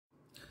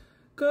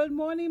Good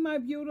morning, my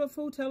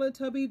beautiful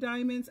Teletubby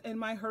diamonds and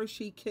my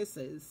Hershey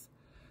kisses.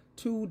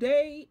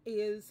 Today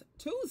is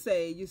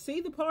Tuesday. You see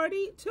the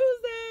party?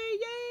 Tuesday,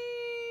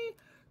 yay!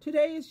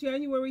 Today is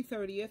January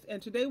 30th,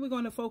 and today we're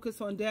going to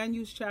focus on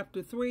Daniel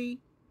chapter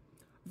 3,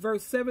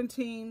 verse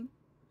 17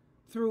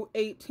 through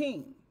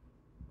 18.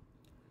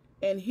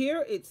 And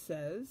here it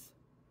says,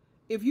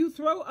 if you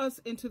throw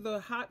us into the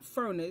hot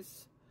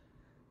furnace,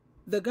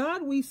 the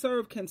God we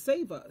serve can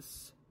save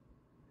us.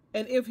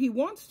 And if he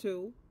wants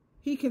to,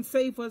 he can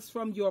save us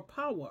from your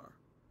power.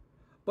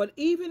 But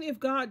even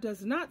if God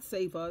does not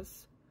save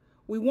us,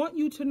 we want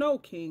you to know,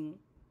 King,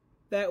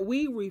 that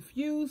we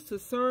refuse to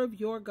serve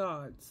your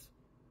gods.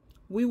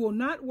 We will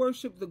not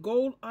worship the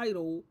gold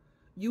idol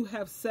you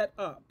have set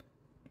up.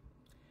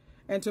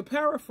 And to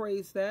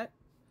paraphrase that,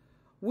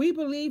 we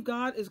believe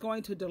God is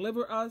going to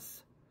deliver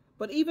us,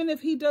 but even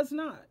if he does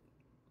not,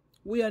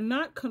 we are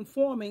not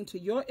conforming to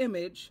your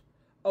image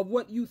of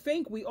what you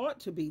think we ought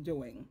to be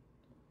doing.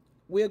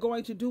 We are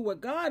going to do what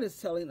God is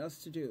telling us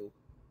to do.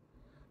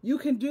 You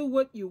can do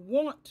what you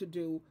want to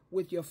do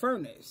with your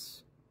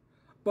furnace,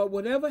 but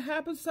whatever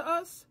happens to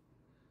us,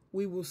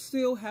 we will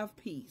still have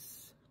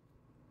peace.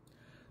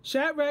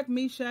 Shadrach,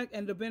 Meshach,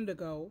 and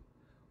Abednego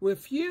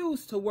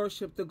refused to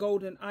worship the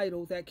golden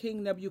idol that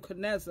King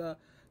Nebuchadnezzar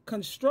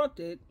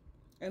constructed,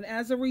 and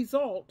as a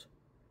result,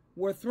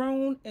 were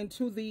thrown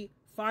into the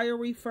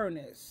fiery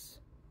furnace.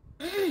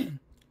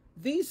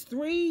 These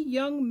three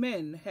young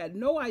men had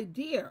no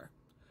idea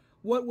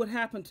what would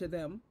happen to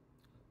them,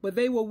 but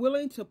they were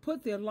willing to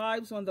put their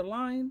lives on the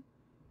line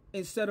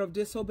instead of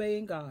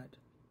disobeying God.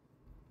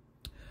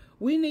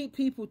 We need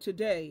people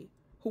today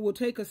who will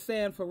take a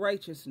stand for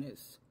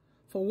righteousness,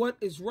 for what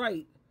is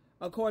right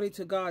according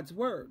to God's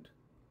word.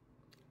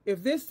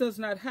 If this does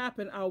not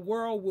happen, our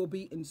world will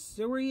be in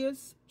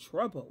serious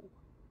trouble.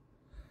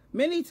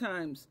 Many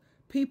times,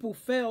 people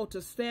fail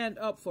to stand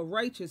up for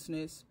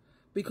righteousness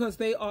because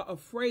they are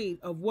afraid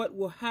of what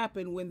will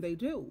happen when they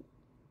do.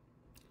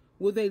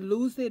 Will they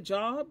lose their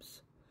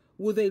jobs?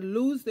 Will they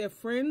lose their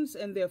friends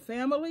and their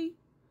family?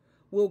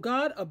 Will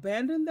God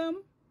abandon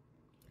them?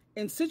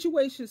 In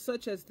situations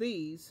such as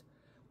these,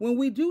 when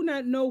we do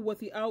not know what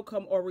the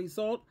outcome or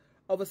result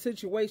of a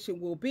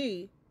situation will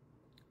be,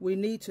 we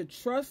need to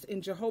trust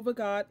in Jehovah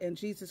God and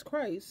Jesus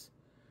Christ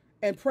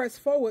and press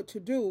forward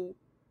to do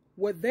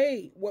what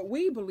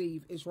we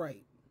believe is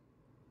right.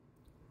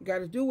 You got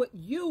to do what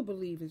you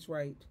believe is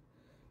right.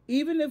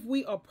 Even if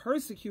we are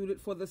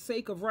persecuted for the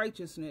sake of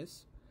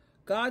righteousness,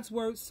 God's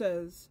word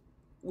says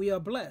we are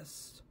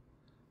blessed.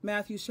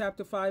 Matthew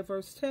chapter 5,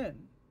 verse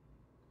 10.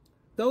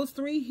 Those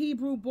three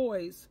Hebrew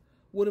boys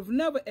would have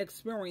never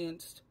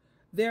experienced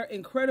their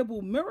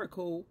incredible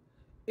miracle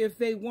if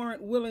they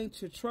weren't willing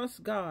to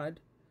trust God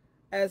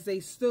as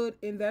they stood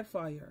in that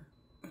fire.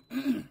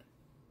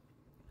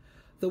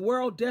 The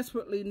world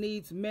desperately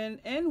needs men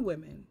and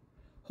women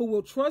who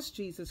will trust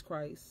Jesus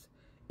Christ,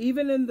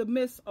 even in the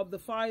midst of the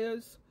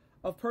fires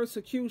of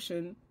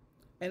persecution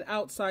and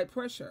outside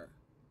pressure.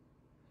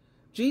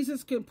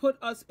 Jesus can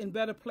put us in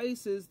better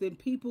places than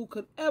people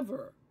could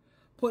ever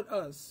put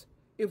us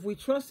if we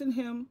trust in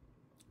him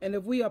and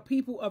if we are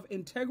people of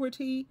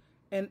integrity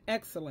and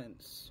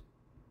excellence.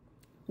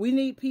 We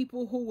need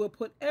people who will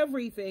put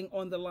everything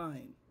on the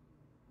line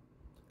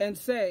and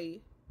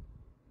say,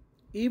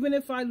 even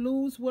if I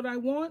lose what I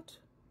want,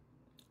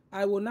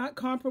 I will not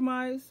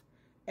compromise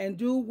and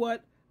do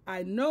what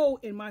I know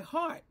in my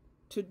heart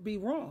to be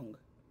wrong.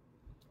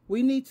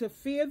 We need to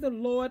fear the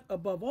Lord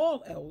above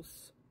all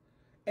else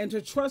and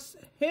to trust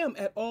him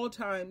at all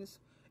times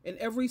in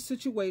every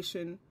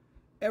situation,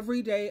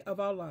 every day of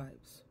our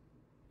lives.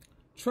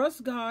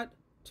 Trust God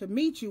to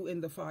meet you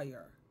in the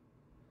fire.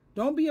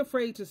 Don't be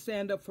afraid to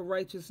stand up for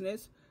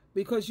righteousness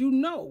because you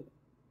know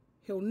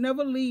he'll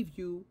never leave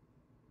you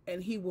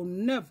and he will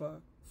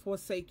never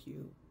forsake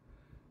you.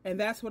 And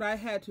that's what I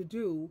had to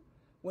do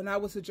when I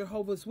was a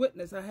Jehovah's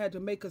Witness. I had to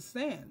make a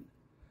stand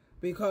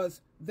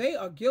because they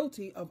are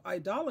guilty of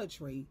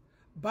idolatry,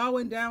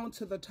 bowing down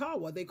to the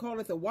tower. They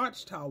call it the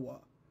watchtower.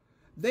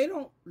 They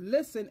don't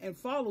listen and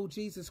follow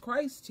Jesus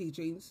Christ's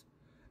teachings.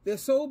 They're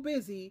so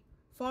busy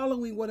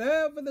following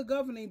whatever the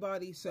governing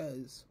body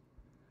says.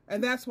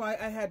 And that's why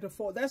I had to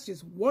fall. That's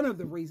just one of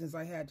the reasons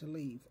I had to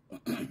leave.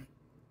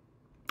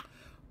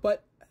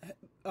 But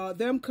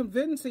them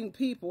convincing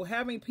people,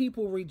 having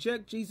people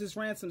reject Jesus'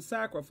 ransom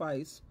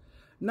sacrifice,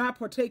 not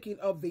partaking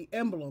of the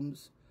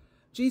emblems,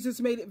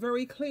 Jesus made it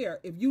very clear,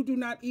 if you do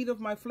not eat of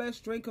my flesh,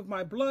 drink of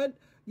my blood,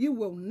 you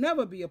will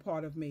never be a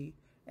part of me.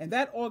 And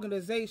that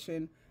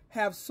organization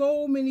have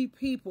so many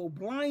people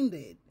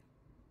blinded,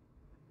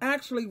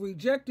 actually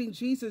rejecting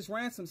Jesus'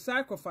 ransom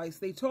sacrifice.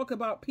 They talk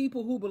about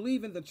people who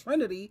believe in the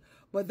Trinity,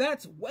 but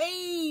that's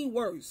way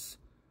worse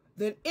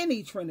than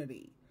any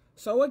Trinity.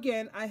 So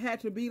again, I had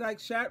to be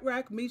like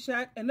Shadrach,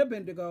 Meshach, and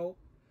Abednego,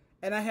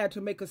 and I had to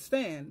make a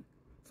stand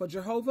for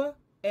Jehovah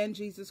and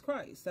Jesus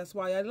Christ. That's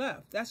why I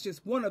left. That's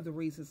just one of the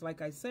reasons,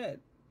 like I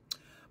said.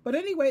 But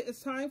anyway,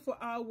 it's time for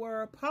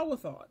our power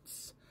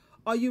thoughts.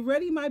 Are you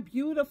ready, my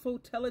beautiful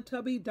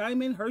Teletubby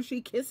Diamond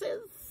Hershey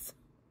kisses?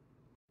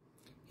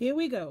 Here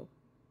we go.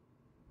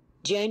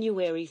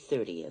 January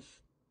 30th.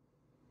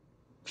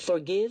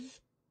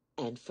 Forgive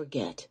and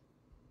forget.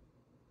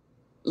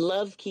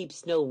 Love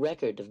keeps no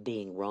record of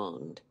being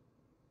wronged.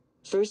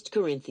 1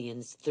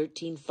 Corinthians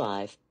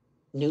 13:5,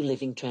 New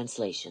Living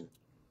Translation.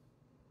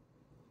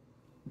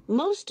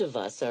 Most of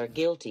us are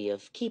guilty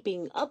of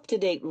keeping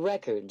up-to-date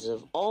records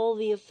of all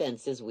the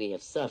offenses we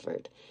have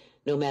suffered,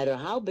 no matter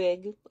how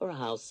big or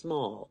how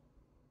small.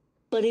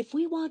 But if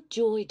we want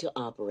joy to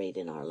operate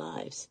in our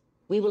lives,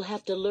 we will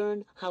have to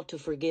learn how to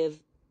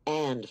forgive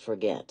and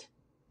forget.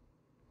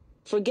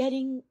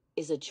 Forgetting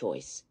is a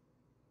choice.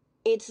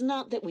 It's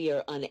not that we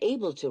are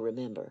unable to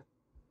remember,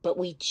 but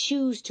we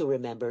choose to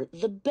remember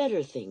the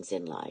better things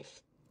in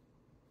life.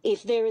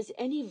 If there is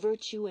any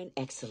virtue and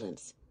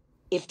excellence,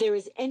 if there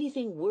is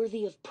anything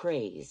worthy of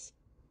praise,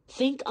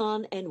 think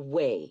on and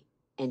weigh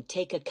and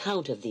take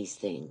account of these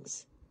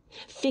things.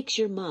 Fix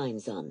your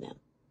minds on them.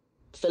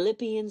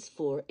 Philippians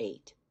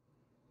 4:8.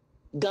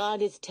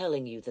 God is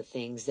telling you the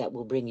things that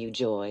will bring you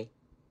joy.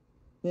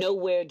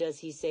 Nowhere does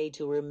he say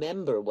to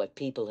remember what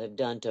people have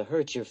done to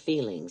hurt your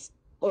feelings,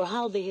 or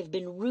how they have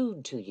been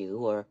rude to you,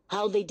 or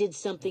how they did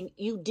something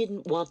you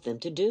didn't want them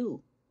to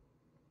do.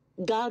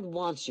 God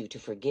wants you to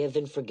forgive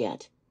and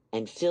forget,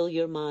 and fill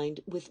your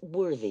mind with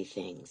worthy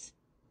things.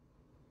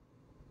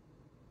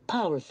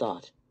 Power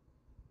thought.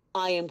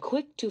 I am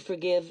quick to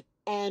forgive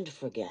and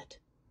forget.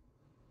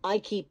 I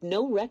keep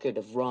no record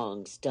of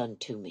wrongs done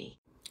to me.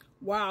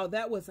 Wow,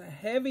 that was a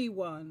heavy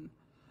one.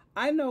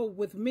 I know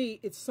with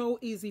me, it's so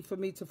easy for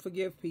me to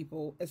forgive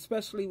people,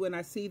 especially when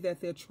I see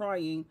that they're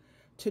trying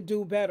to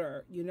do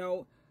better. You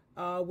know,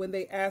 when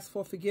they ask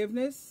for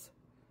forgiveness,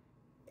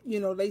 you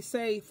know, they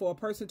say for a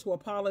person to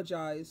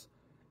apologize,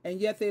 and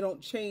yet they don't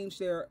change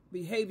their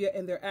behavior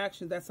and their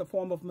action. That's a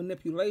form of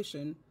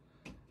manipulation.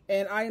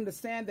 And I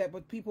understand that,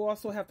 but people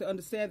also have to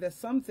understand that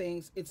some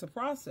things, it's a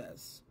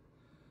process.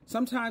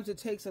 Sometimes it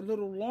takes a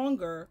little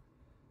longer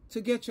to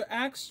get your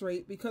act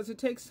straight because it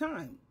takes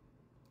time.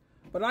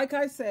 But like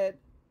I said,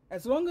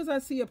 as long as I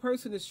see a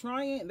person is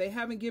trying and they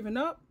haven't given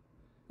up,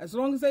 as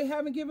long as they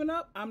haven't given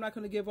up, I'm not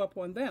going to give up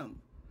on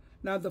them.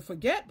 Now, the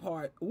forget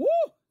part, woo,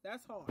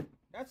 that's hard.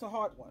 That's a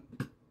hard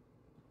one.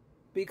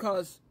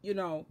 Because, you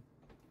know,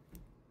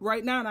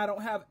 right now I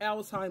don't have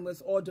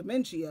Alzheimer's or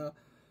dementia,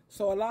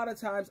 so a lot of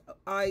times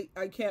I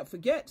can't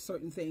forget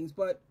certain things.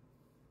 But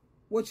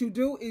what you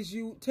do is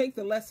you take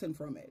the lesson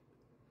from it.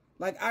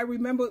 Like, I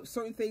remember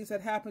certain things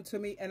that happened to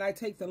me, and I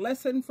take the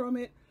lesson from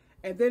it,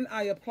 and then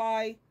I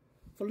apply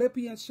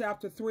Philippians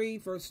chapter 3,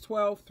 verse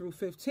 12 through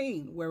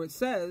 15, where it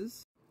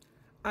says,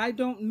 I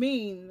don't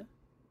mean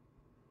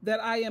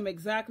that I am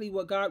exactly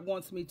what God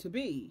wants me to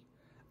be.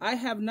 I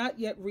have not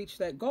yet reached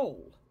that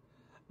goal,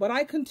 but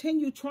I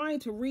continue trying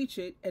to reach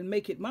it and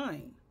make it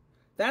mine.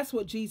 That's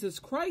what Jesus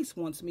Christ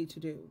wants me to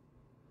do.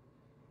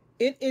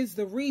 It is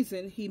the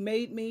reason he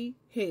made me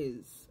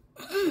his.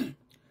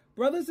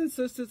 Brothers and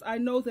sisters, I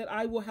know that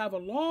I will have a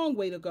long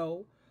way to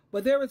go,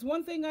 but there is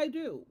one thing I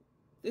do.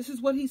 This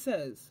is what he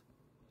says.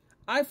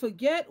 I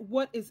forget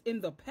what is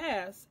in the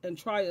past and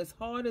try as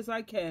hard as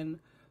I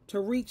can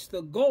to reach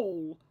the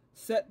goal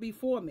set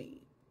before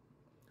me.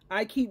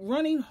 I keep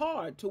running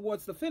hard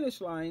towards the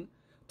finish line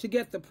to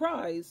get the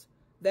prize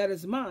that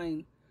is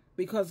mine,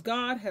 because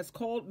God has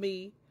called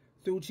me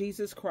through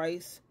Jesus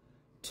Christ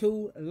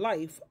to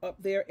life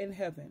up there in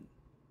heaven.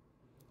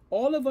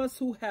 All of us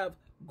who have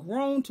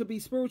grown to be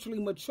spiritually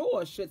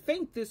mature should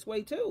think this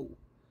way too.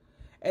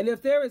 And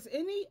if there is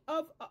any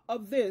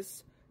of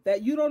this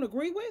that you don't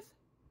agree with,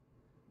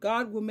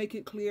 God will make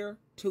it clear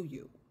to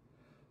you.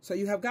 So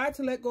you have got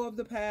to let go of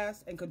the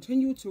past and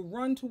continue to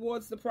run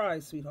towards the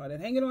prize, sweetheart.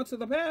 And hanging on to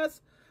the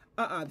past,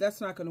 that's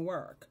not going to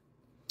work.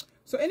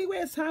 So anyway,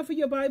 it's time for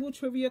your Bible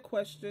trivia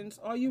questions.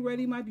 Are you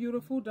ready, my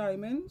beautiful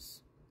diamonds?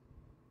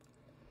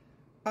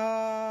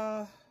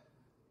 Who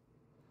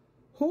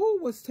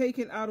was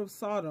taken out of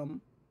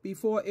Sodom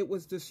before it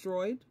was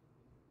destroyed?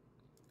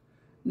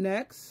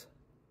 Next,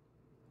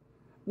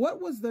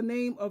 what was the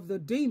name of the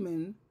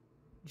demon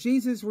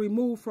Jesus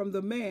removed from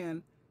the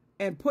man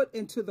and put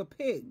into the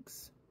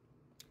pigs?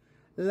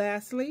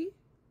 Lastly,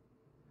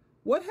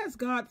 what has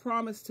God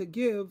promised to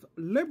give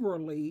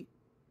liberally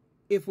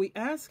if we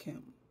ask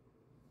him?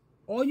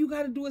 All you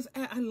got to do is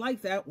ask. I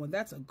like that one.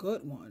 That's a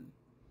good one.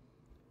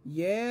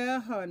 Yeah,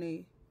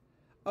 honey.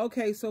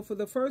 Okay, so for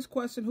the first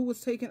question, who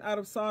was taken out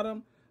of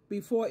Sodom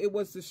before it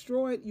was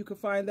destroyed? You can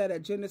find that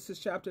at Genesis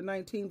chapter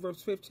 19,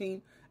 verse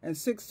 15 and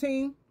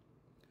 16.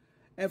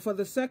 And for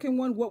the second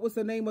one, what was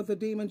the name of the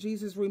demon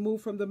Jesus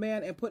removed from the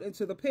man and put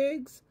into the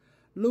pigs?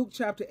 Luke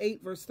chapter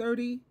 8, verse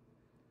 30.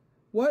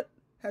 What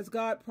has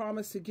God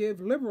promised to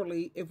give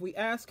liberally if we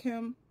ask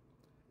him?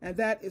 And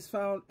that is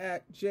found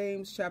at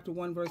James chapter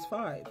 1, verse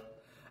 5.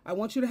 I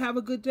want you to have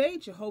a good day.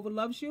 Jehovah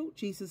loves you.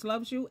 Jesus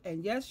loves you.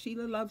 And yes,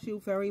 Sheila loves you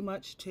very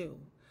much too.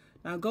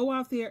 Now go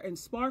out there and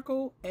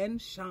sparkle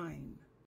and shine.